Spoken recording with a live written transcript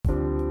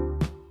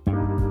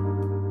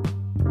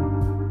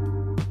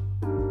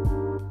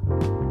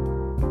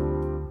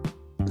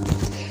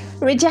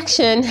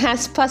Rejection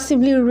has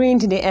possibly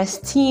ruined the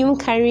esteem,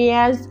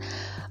 careers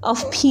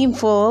of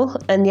people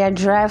and their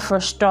drive for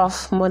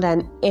stuff more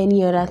than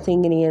any other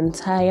thing in the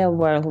entire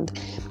world.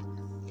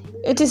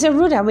 It is a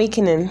rude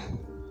awakening.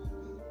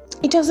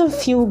 It doesn't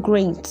feel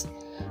great,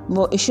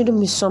 but it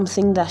shouldn't be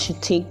something that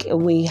should take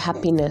away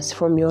happiness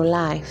from your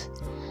life.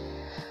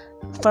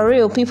 For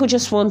real, people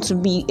just want to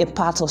be a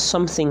part of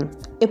something,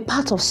 a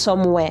part of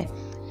somewhere.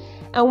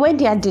 And when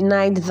they are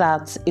denied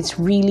that, it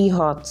really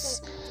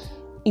hurts.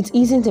 It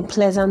isn't a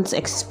pleasant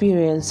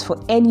experience for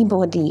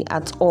anybody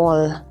at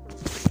all.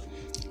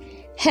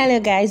 Hello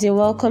guys, and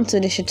welcome to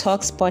the She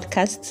Talks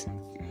podcast.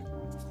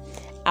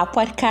 Our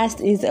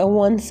podcast is a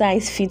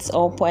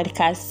one-size-fits-all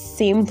podcast.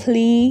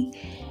 Simply,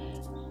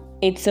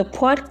 it's a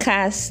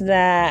podcast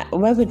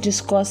where we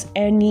discuss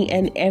any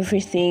and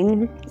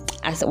everything,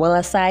 as well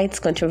as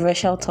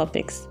controversial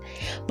topics.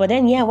 But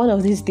then, one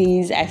of these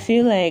days, I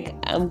feel like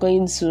I'm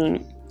going to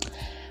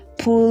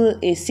pull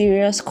a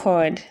serious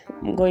chord.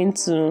 I'm going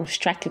to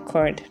strike a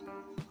chord.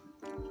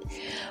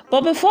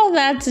 But before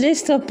that,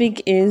 today's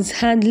topic is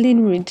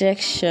handling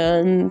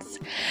rejections.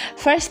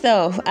 First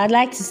off, I'd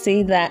like to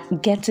say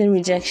that getting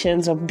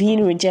rejections or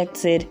being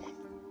rejected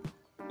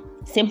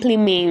simply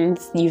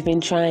means you've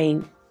been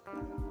trying.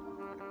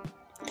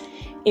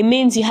 It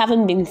means you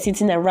haven't been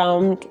sitting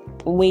around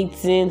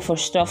waiting for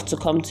stuff to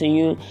come to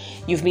you.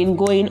 You've been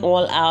going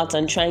all out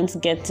and trying to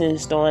get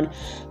things done.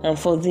 And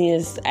for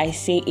this, I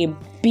say a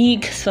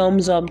big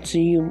thumbs up to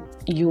you.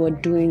 You are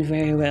doing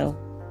very well.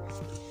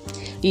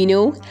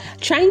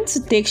 Trying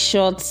to take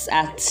shots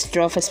at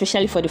stuff,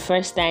 especially for the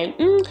first time,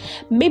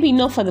 maybe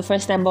not for the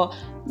first time, but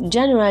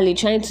generally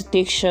trying to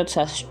take shots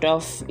at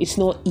stuff, it's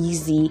not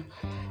easy.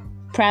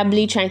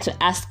 Probably trying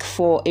to ask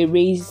for a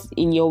raise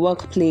in your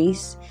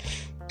workplace,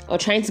 or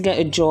trying to get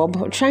a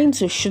job, or trying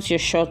to shoot your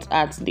shot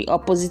at the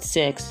opposite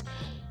sex.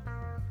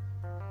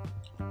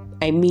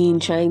 I mean,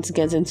 trying to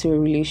get into a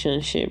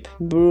relationship.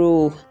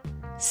 Bro,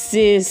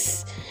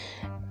 sis,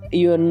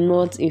 you're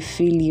not a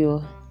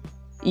failure.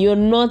 You're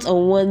not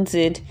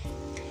unwanted.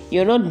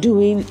 You're not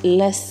doing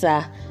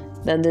lesser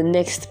than the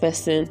next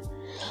person.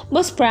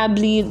 Most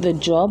probably the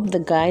job, the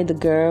guy, the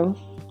girl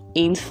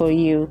ain't for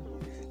you.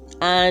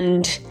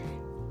 And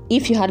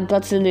if you had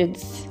gotten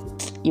it,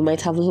 you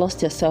might have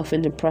lost yourself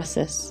in the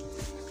process.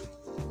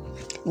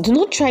 Do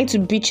not try to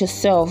beat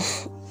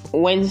yourself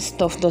when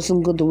stuff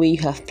doesn't go the way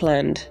you have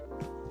planned.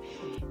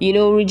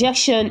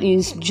 Rejection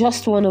is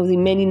just one of the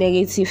many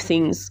negative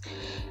things.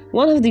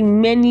 One of the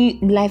many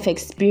life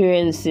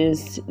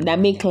experiences that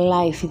make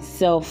life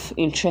itself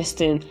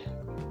interesting.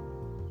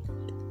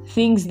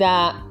 Things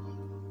that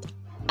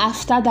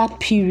after that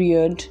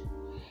period,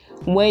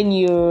 when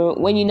you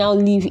now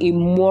live a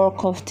more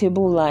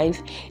comfortable life,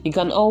 you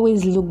can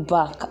always look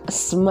back,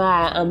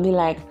 smile, and be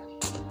like,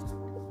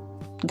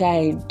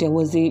 guy, there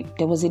was a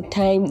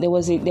time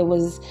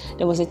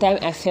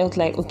I felt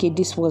like, okay,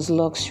 this was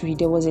luxury.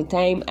 There was a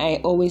time I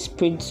always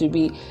prayed to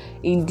be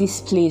in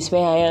this place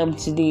where I am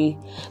today.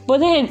 But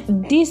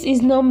then this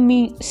is not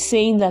me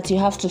saying that you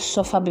have to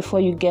suffer before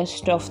you get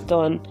stuff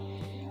done.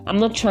 I'm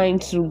not trying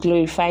to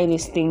glorify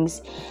these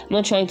things. I'm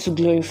not trying to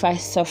glorify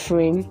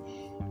suffering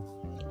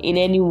in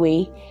any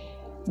way.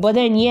 But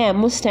then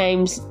most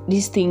times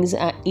these things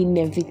are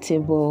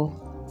inevitable.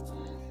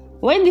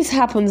 When this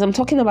happens, I'm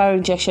talking about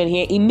rejection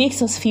here, it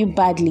makes us feel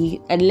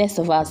badly and less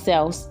of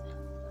ourselves.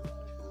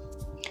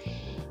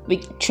 We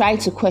try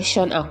to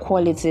question our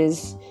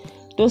qualities.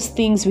 Those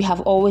things we have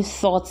always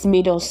thought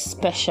made us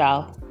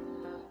special.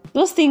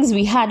 Those things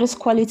we had, those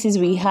qualities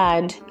we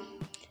had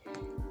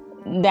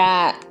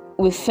that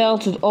we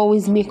felt would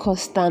always make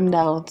us stand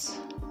out.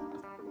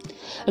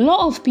 A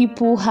lot of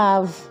people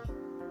have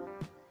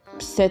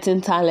certain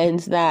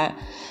talents that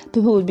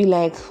people would be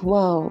like,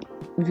 wow,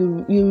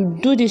 you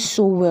do this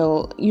so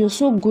well. You're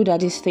so good at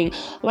this thing.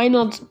 Why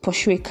not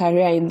pursue a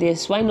career in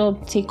this? Why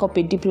not take up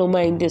a diploma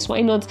in this?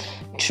 Why not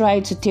try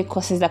to take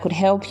courses that could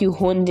help you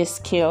hone this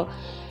skill?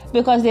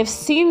 Because they've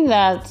seen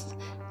that,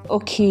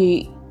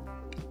 okay,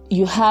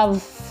 you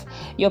have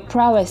your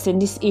prowess in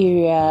this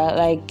area,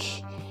 like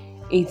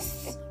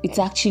it's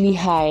actually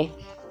high.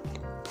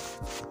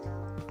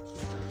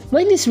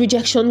 When this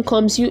rejection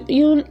comes, you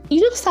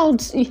don't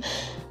sound.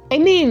 I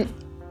mean,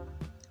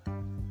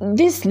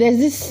 there's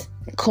this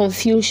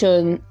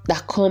confusion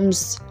that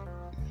comes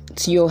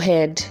to your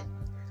head.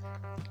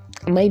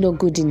 Am I not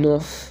good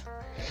enough?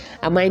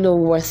 Am I not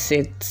worth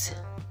it?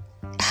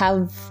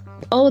 Have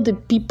all the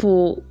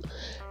people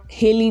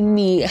hailing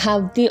me,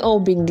 have they all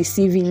been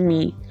deceiving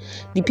me?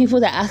 The people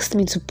that asked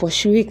me to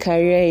pursue a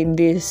career in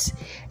this,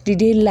 did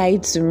they lie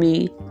to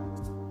me?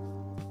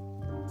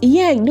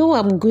 I know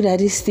I'm good at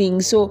this thing,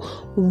 so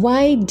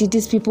why did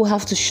these people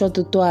have to shut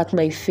the door at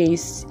my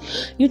face?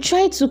 You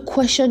try to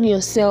question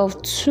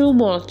yourself too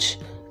much.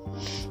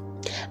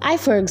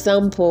 For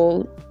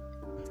example,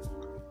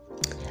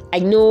 I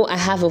know I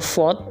have a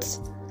fault.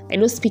 I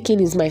know speaking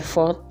is my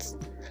fault.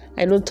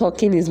 I know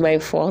talking is my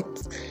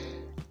fault.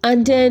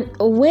 And then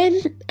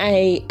when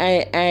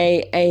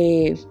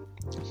I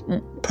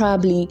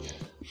probably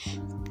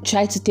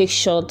try to take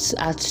shots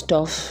at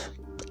stuff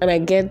and I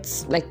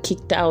get like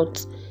kicked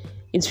out,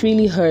 it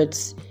really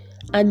hurts.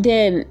 And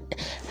then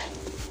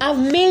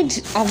I've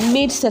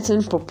made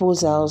certain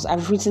proposals,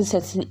 I've written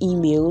certain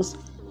emails,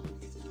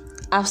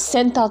 I've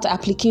sent out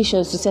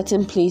applications to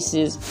certain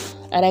places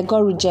and I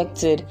got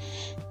rejected.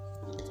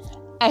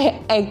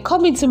 I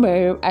come into my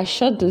room, I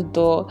shut the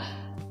door,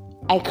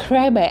 I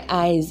cry my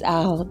eyes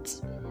out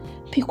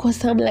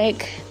because I'm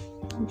like,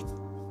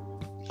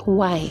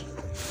 why?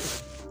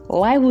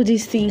 Why would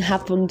this thing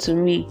happen to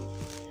me?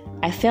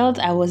 I felt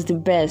I was the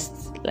best.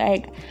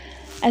 Like,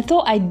 I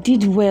thought I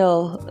did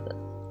well.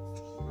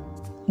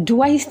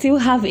 Do I still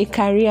have a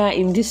career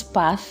in this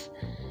path?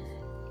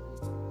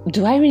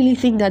 Do I really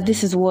think that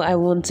this is what I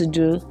want to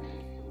do?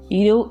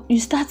 You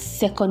start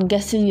second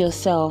guessing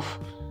yourself.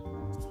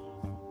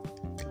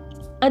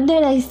 And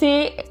then I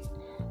say,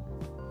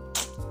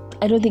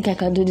 I don't think I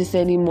can do this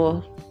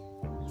anymore.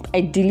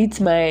 I delete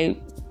my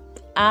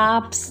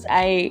apps.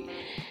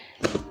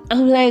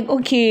 I'm like,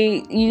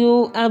 okay,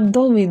 I'm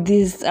done with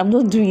this. I'm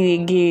not doing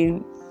it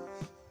again.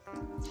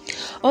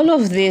 All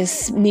of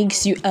this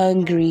makes you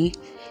angry.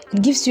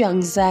 It gives you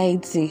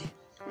anxiety.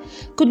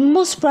 Could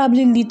most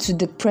probably lead to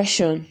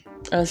depression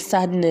and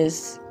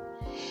sadness.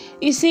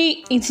 You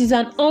see, it is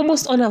an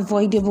almost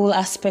unavoidable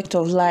aspect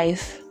of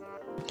life.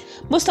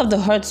 Most of the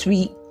hurts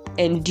we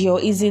endure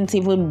isn't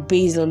even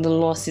based on the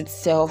loss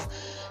itself,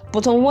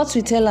 but on what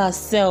we tell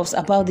ourselves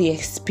about the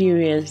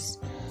experience,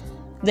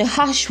 the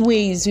harsh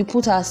ways we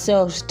put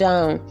ourselves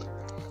down,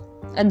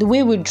 and the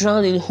way we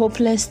drown in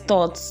hopeless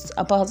thoughts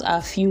about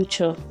our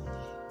future.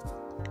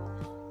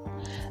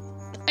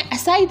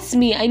 Aside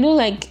me, I know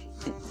like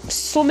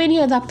so many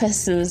other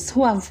persons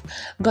who have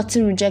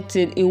gotten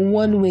rejected in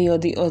one way or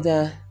the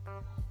other.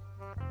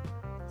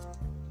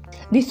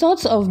 The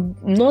thoughts of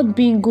not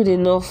being good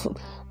enough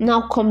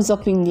now comes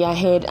up in their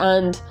head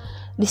and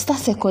they start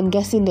second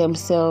guessing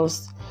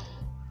themselves.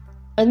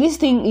 And this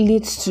thing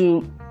leads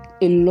to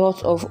a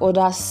lot of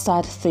other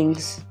sad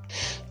things.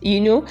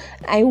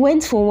 I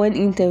went for one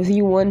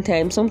interview one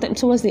time, sometime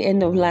towards the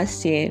end of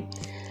last year.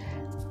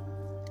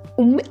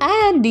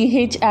 I and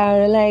the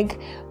HR, like,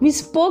 we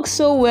spoke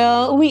so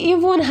well. We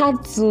even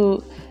had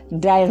to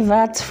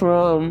divert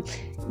from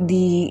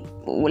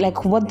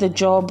what the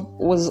job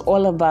was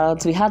all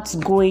about. We had to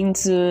go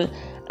into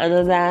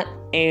another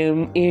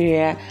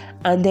area,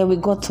 and then we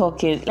got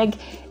talking. Like,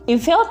 it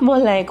felt more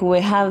like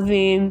we're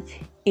having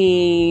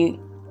a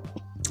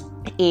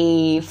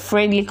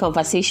friendly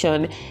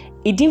conversation.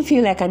 It didn't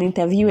feel like an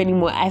interview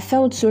anymore. I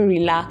felt so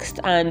relaxed,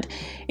 and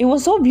it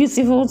was so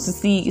beautiful to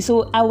see.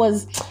 So I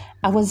was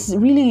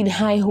really in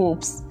high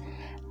hopes.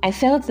 I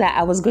felt that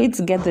I was going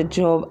to get the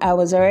job. I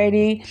was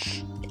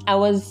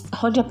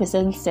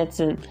 100%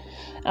 certain.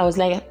 I was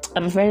like,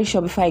 I'm very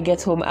sure before I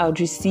get home, I would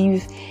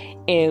receive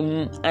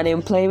an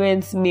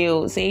employment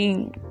mail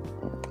saying,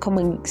 come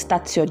and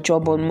start your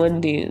job on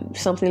Monday,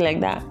 something like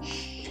that.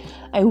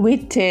 I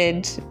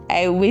waited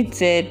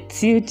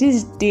till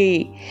this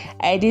day.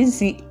 I didn't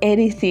see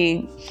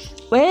anything.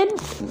 By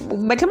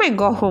the time I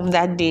got home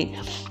that day,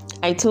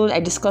 I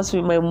discussed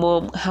with my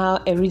mom how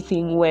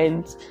everything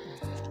went,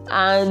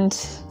 and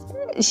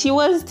she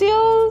was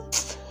still,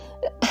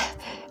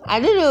 I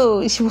don't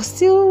know, she was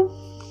still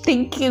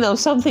thinking of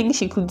something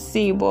she could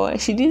say, but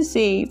she didn't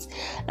say it.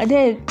 And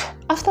then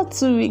after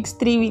 2 weeks,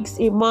 3 weeks,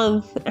 a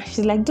month,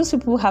 she's like, those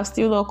people have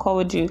still not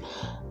called you.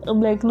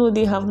 I'm like, no,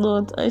 they have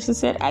not. And she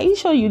said, are you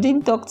sure you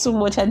didn't talk too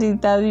much at the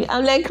interview?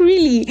 I'm like,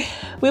 really?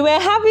 We were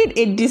having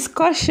a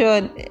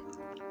discussion,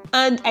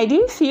 and I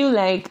didn't feel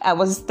like I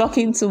was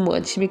talking too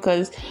much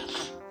because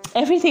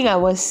everything I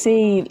was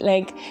saying,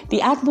 like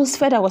the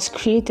atmosphere that was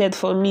created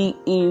for me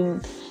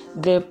in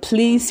the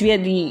place where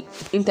the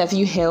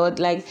interview held,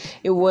 like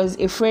it was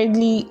a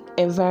friendly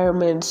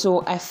environment.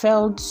 So I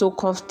felt so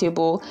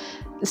comfortable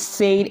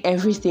saying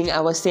everything I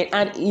was saying,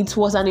 and it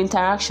was an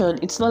interaction.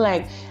 It's not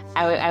like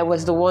I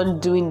was the one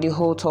doing the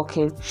whole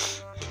talking.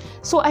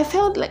 So I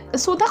felt like,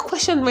 so that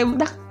question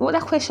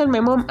my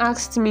mom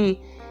asked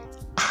me,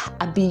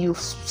 Abi, you've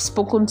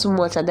spoken too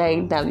much at that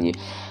interview.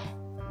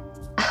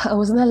 I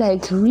was not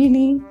like,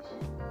 really?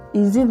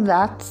 Is it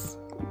that?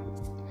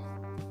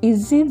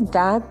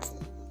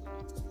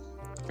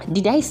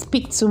 Did I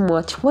speak too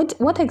much?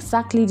 What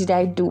exactly did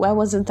I do? Why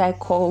wasn't I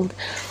called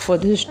for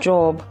this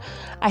job?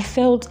 I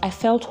felt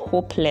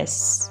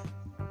hopeless.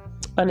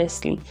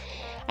 Honestly,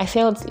 I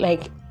felt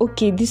like,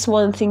 okay, this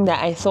one thing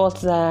that I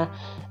thought that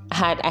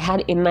I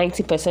had a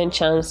 90%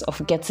 chance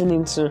of getting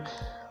into,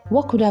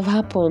 what could have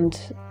happened?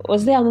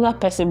 Was there another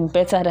person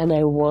better than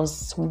I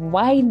was?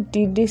 Why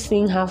did this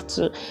thing have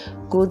to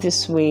go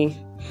this way?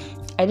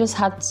 I just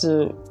had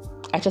to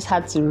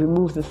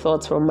remove the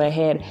thoughts from my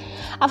head.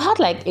 I've had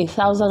like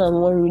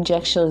 1,001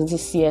 rejections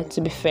this year,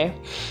 to be fair.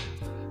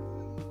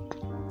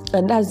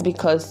 And that's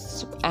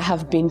because I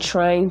have been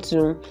trying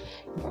to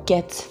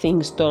get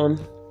things done.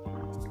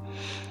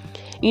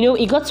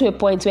 It got to a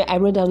point where I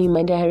wrote down in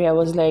my diary, I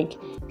was like,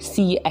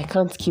 see, I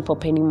can't keep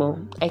up anymore.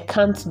 I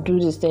can't do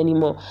this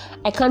anymore.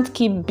 I can't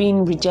keep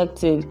being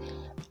rejected.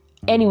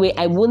 Anyway,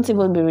 I won't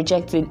even be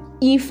rejected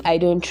if I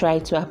don't try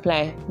to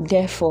apply.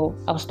 Therefore,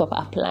 I'll stop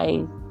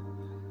applying.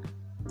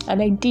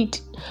 And I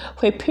did.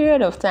 For a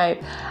period of time,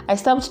 I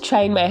stopped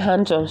trying my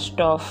hands on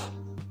stuff.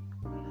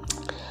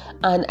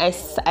 And I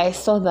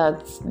saw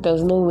that there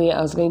was no way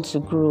I was going to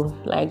grow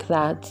like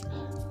that.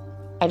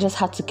 I just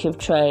had to keep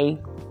trying.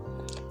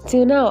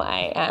 Till now,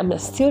 I am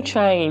still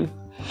trying.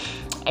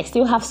 I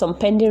still have some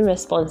pending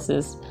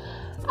responses.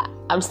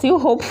 I'm still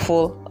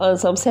hopeful on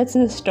some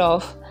certain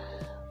stuff.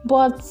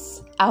 But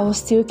I will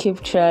still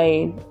keep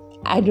trying.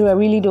 I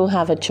really don't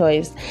have a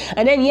choice.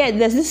 And then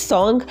there's this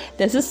song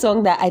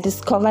that I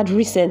discovered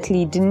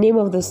recently. The name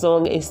of the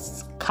song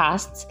is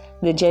Cast,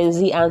 the Gen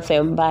Z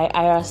anthem by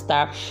Ayra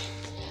Starr.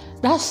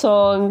 That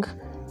song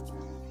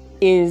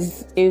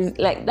is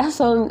like, that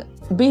song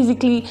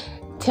basically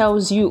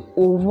tells you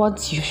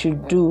what you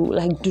should do.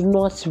 Like, do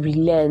not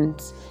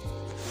relent.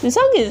 The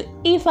song is,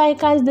 if I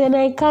cast, then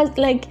I cast.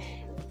 Like,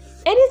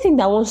 anything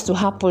that wants to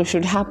happen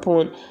should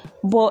happen.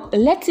 But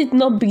let it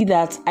not be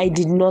that I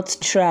did not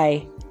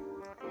try.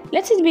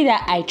 Let it be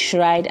that I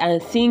tried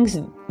and things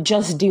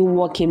just didn't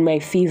work in my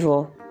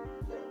favor.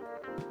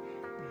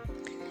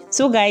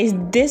 So guys,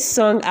 this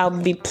song I'll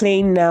be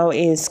playing now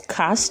is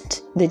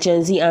Cast, the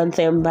Gen Z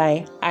anthem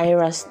by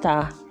Ayra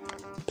Starr.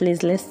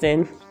 Please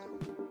listen.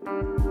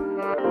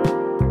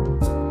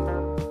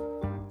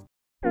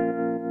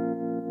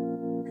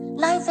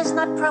 Life is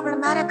not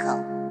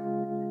problematical.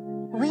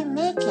 We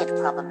make it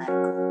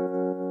problematical.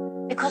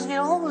 Because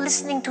we're all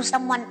listening to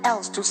someone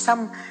else, to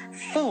something,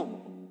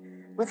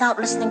 without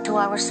listening to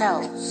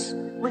ourselves.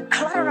 We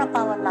clutter up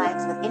our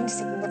lives with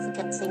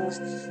insignificant things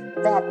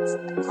that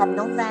have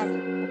no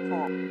value at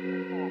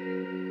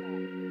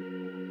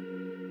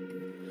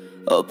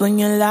all. Open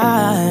your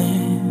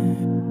life,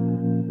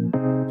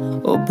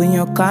 open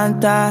your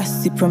counter,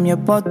 sip from your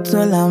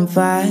bottle and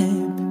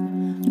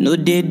vibe. No,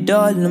 they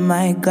dull,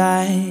 my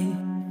guy,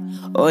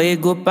 or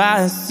it go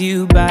pass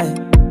you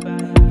by.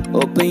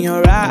 Open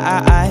your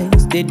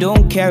eyes, they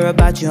don't care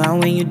about you,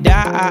 and when you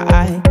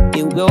die,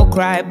 they will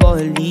cry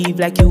but leave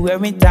like you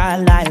weren't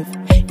alive.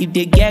 If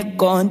they get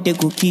gone, they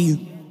go kill you.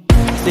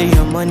 Say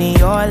your money,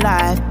 your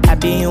life, I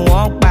be you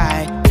walk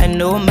by. I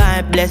know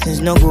my blessings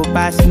no go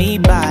pass me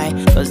by,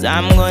 cause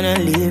I'm gonna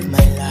live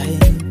my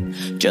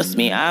life. Trust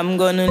me, I'm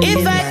gonna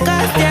live my life. If I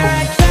cast, there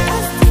I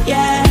cast,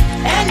 yeah.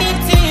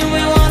 Anything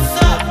we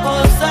want, up,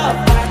 goes up.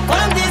 I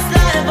come this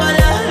life all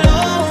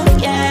alone,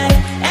 yeah.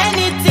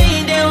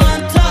 Anything they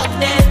want, talk,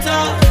 they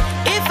talk.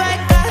 If I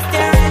cast,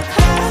 there I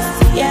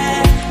cast,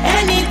 yeah.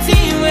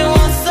 Anything we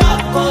want,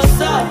 up,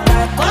 goes up.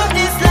 I come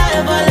this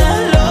life all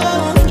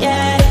alone,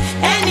 yeah.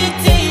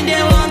 Anything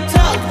they want,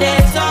 talk, they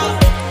talk.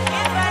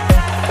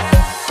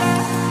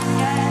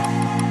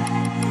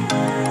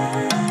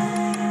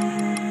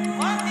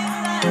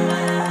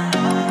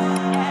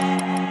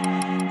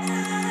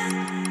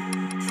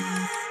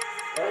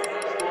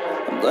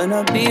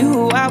 Gonna be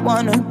who I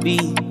wanna be.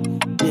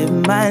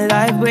 Live my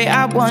life where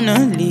I wanna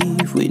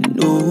live, with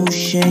no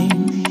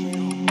shame,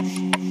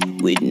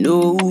 with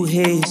no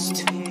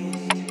haste.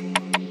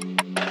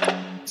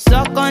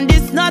 Suck on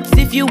these nuts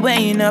if you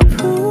ain't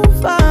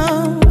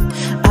approval.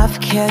 I've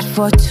cared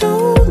for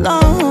too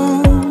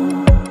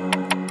long.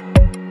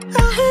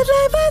 I had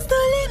life has no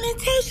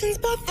limitations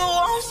but the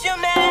ones you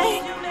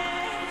make.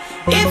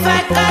 If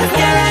I cast,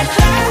 yeah, I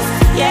cast,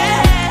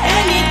 yeah.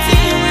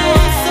 Anything we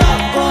want,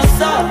 up,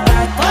 goes up.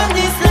 I come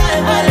this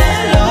life all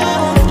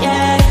alone,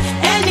 yeah.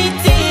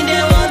 Anything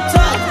they want,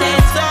 talk, they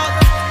talk.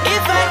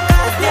 If I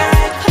cast, yeah,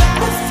 I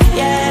cast,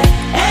 yeah.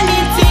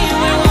 Anything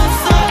we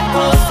want, up,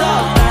 goes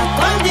up. I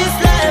come this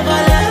life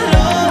all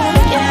alone,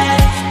 yeah.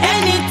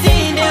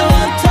 Anything they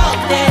want, talk,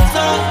 they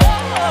talk.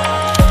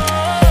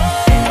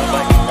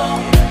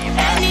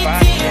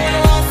 Anything we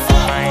want,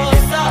 up,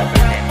 goes up.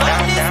 I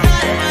come this life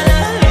all alone.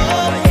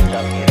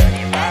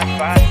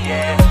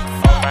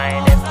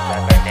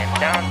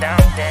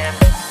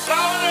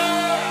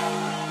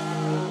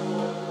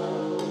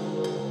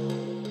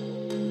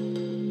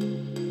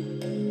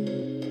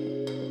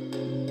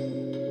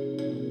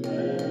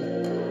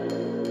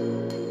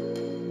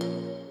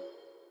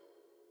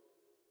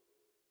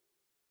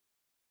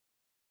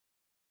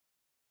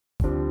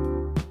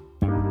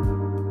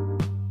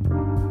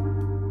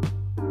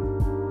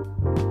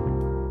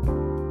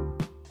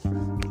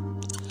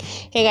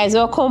 Hey guys,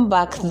 welcome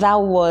back.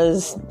 That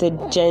was the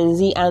Gen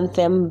Z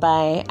anthem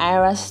by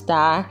Ayra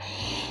Starr.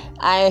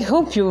 I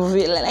hope you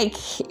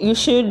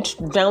should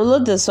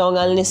download the song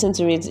and listen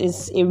to it.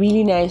 It's a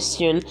really nice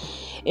tune.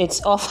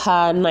 It's off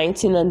her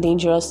 19 and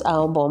Dangerous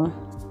album.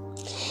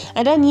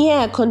 And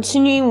then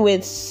continuing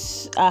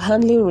with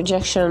handling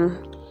rejection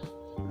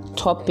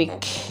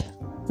topic,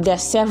 there are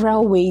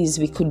several ways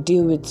we could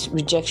deal with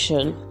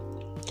rejection.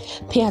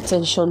 Pay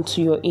attention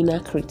to your inner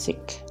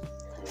critic.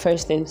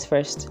 First things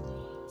first.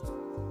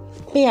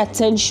 Pay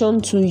attention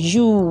to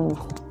you.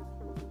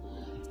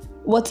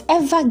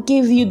 Whatever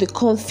gave you the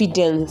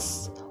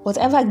confidence,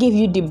 whatever gave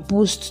you the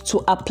boost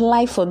to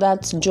apply for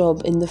that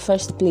job in the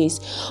first place,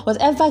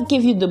 whatever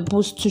gave you the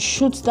boost to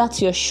shoot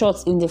that your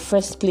shot in the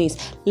first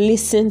place,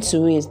 listen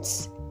to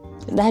it.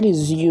 That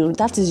is you.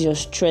 That is your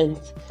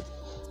strength.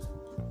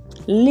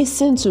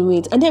 Listen to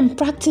it, and then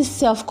practice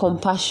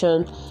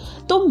self-compassion.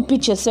 Don't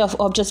beat yourself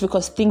up just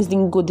because things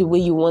didn't go the way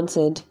you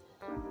wanted.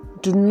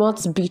 Do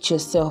not beat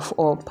yourself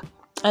up.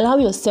 Allow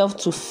yourself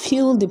to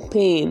feel the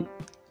pain.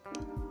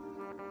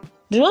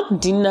 Do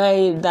not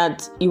deny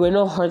that you were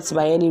not hurt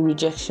by any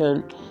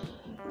rejection.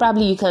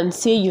 Probably you can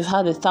say you've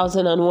had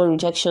 1,001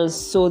 rejections,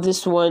 so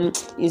this one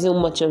isn't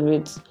much of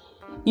it.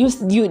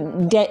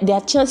 There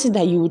are chances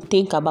that you would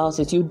think about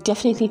it. You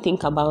definitely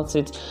think about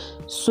it.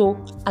 So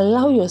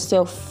allow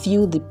yourself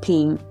feel the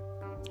pain,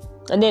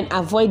 and then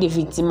avoid the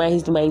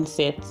victimized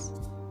mindset.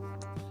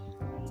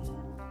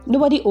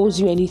 Nobody owes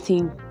you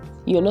anything.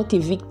 You're not a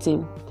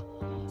victim.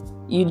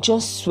 You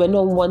just were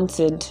not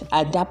wanted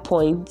at that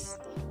point,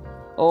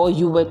 or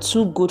you were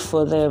too good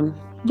for them.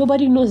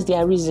 Nobody knows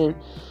their reason.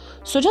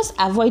 So just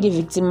avoid the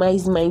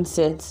victimized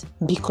mindset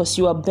because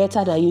you are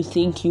better than you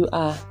think you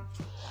are.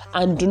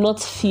 And do not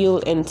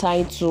feel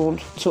entitled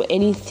to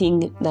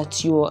anything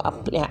that you are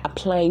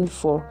applying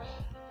for.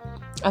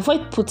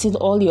 Avoid putting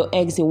all your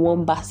eggs in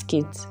one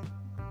basket.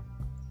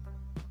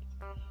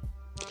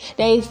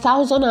 There are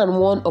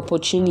 1,001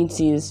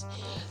 opportunities.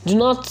 Do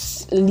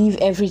not leave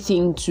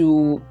everything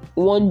to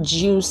one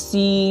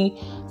juicy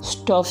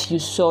stuff you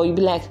saw. You'll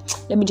be like,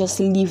 let me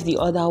just leave the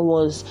other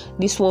ones.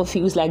 This one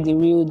feels like the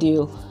real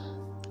deal.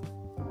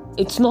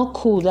 It's not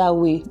cool that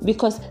way,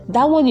 because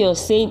that one you're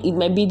saying it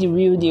might be the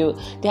real deal.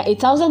 There are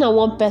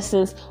 1,001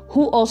 persons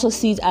who also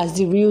see it as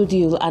the real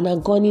deal and are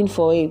gunning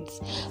for it.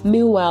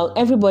 Meanwhile,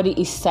 everybody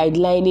is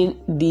sidelining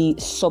the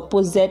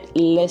supposed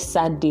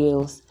lesser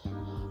deals.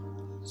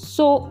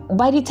 So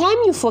by the time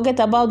you forget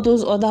about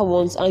those other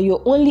ones and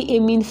you're only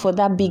aiming for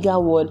that bigger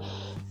one,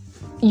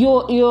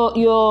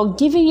 you're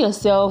giving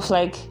yourself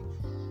like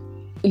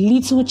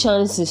little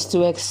chances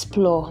to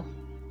explore.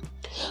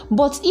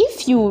 But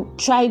if you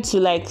try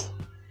to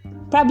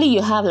probably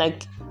you have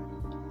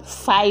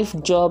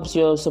 5 jobs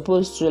you're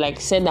supposed to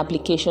send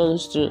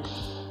applications to,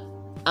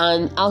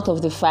 and out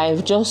of the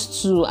 5,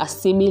 just 2 are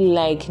seeming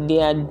like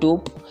they are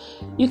dope,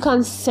 you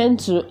can send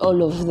to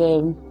all of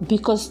them,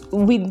 because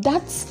with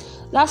that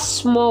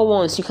small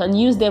ones you can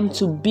use them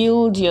to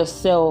build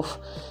yourself,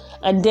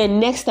 and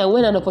then next time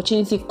when an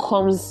opportunity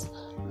comes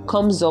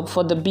up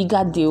for the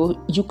bigger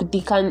deal, you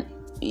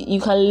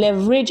can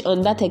leverage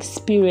on that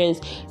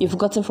experience you've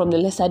gotten from the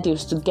lesser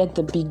deals to get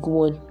the big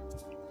one.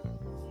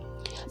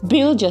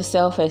 Build your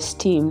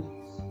self-esteem.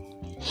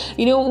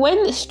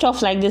 When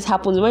stuff like this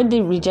happens, when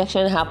the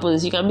rejection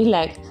happens, you can be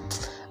like,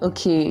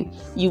 okay,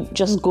 you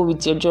just go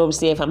with your job,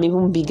 say, if I'm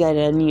even bigger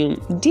than you.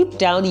 Deep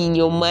down in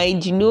your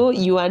mind,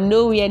 you are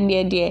nowhere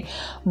near there.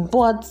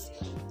 But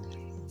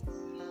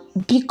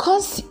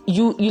because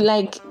you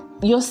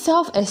your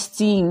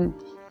self-esteem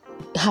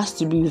has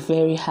to be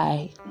very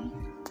high.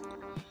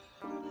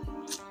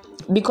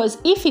 Because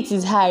if it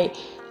is high,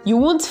 you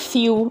won't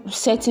feel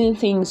certain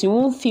things, you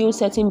won't feel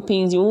certain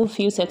pains, you won't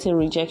feel certain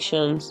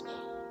rejections.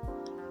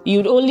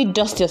 You'd only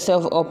dust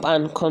yourself up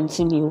and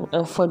continue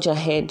and forge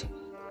ahead.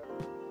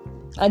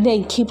 And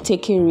then keep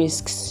taking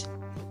risks.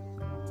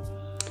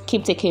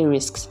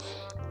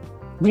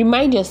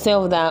 Remind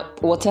yourself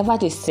that whatever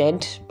they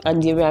said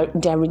and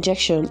their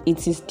rejection,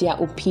 it is their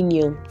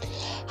opinion.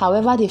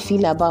 However they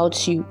feel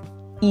about you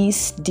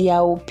is their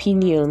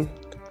opinion.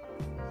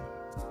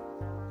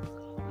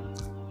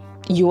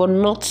 You are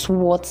not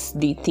what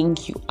they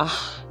think you are.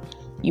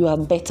 You are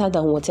better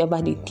than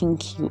whatever they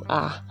think you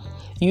are.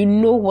 You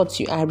know what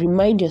you are.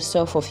 Remind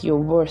yourself of your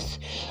worth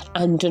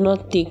and do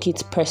not take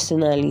it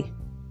personally.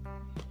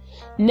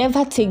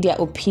 Never take their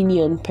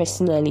opinion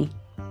personally.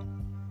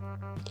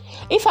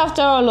 If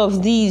after all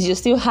of these you're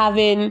still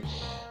having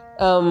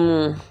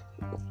a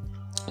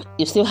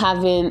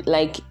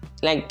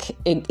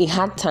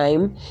hard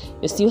time,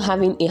 you're still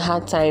having a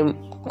hard time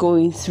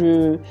going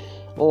through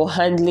or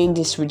handling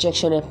these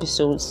rejection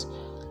episodes,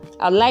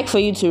 I'd like for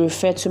you to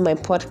refer to my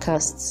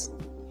podcasts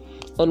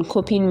on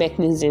coping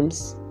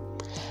mechanisms.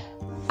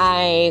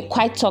 I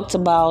quite talked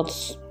about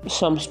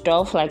some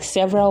stuff, like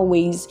several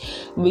ways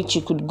which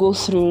you could go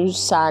through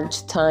sad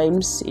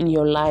times in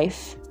your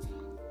life.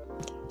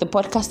 The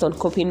podcast on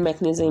coping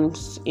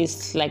mechanisms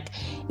is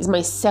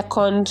my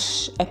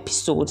second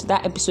episode.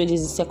 That episode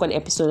is the second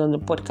episode on the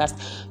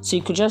podcast. So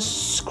you could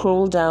just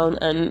scroll down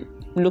and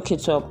look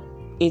it up.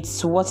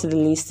 It's worth the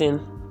listen.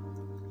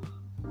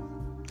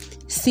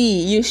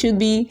 See, you should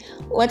be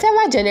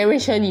whatever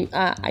generation you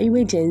are. Are you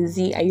a Gen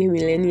Z? Are you a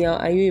millennial?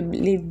 Are you a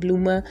late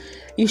bloomer?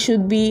 You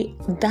should be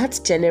that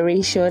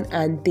generation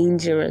and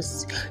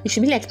dangerous. You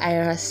should be like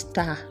Ira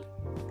Star.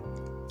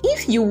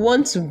 If you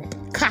want to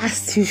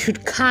cast, you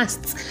should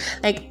cast.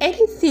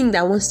 Anything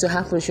that wants to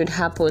happen should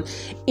happen.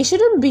 It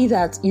shouldn't be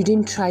that you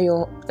didn't try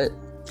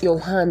your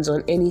hands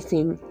on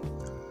anything.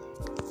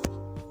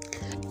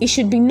 It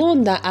should be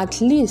known that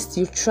at least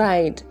you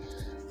tried,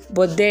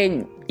 but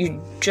then you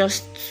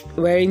just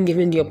weren't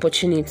given the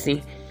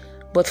opportunity.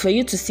 But for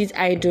you to sit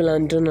idle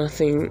and do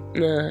nothing,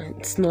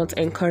 it's not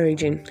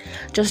encouraging.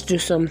 Just do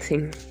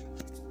something.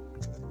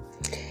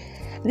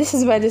 This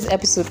is where this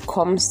episode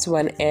comes to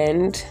an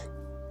end.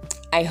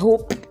 I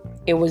hope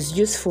it was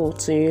useful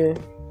to you.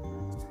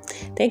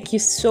 Thank you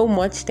so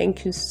much.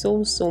 Thank you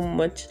so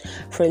much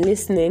for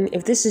listening.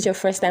 If this is your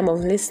first time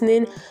of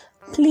listening,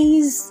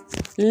 please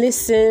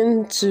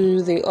listen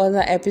to the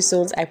other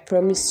episodes. I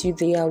promise you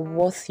they are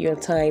worth your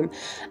time.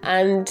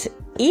 And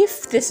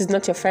if this is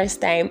not your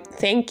first time,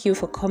 thank you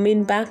for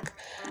coming back.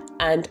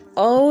 And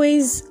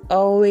always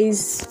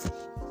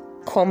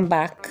come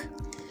back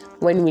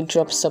when we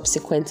drop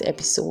subsequent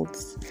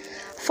episodes.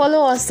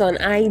 Follow us on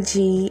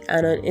IG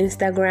and on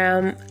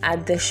Instagram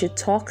at the Should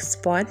Talk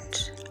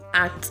Spot,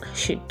 at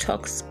Should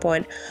Talk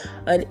Spot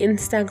on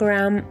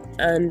Instagram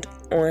and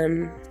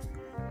on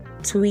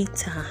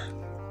Twitter.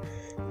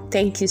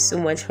 Thank you so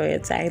much for your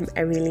time.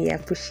 I really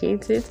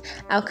appreciate it.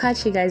 I'll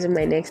catch you guys in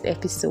my next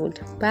episode.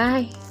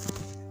 Bye.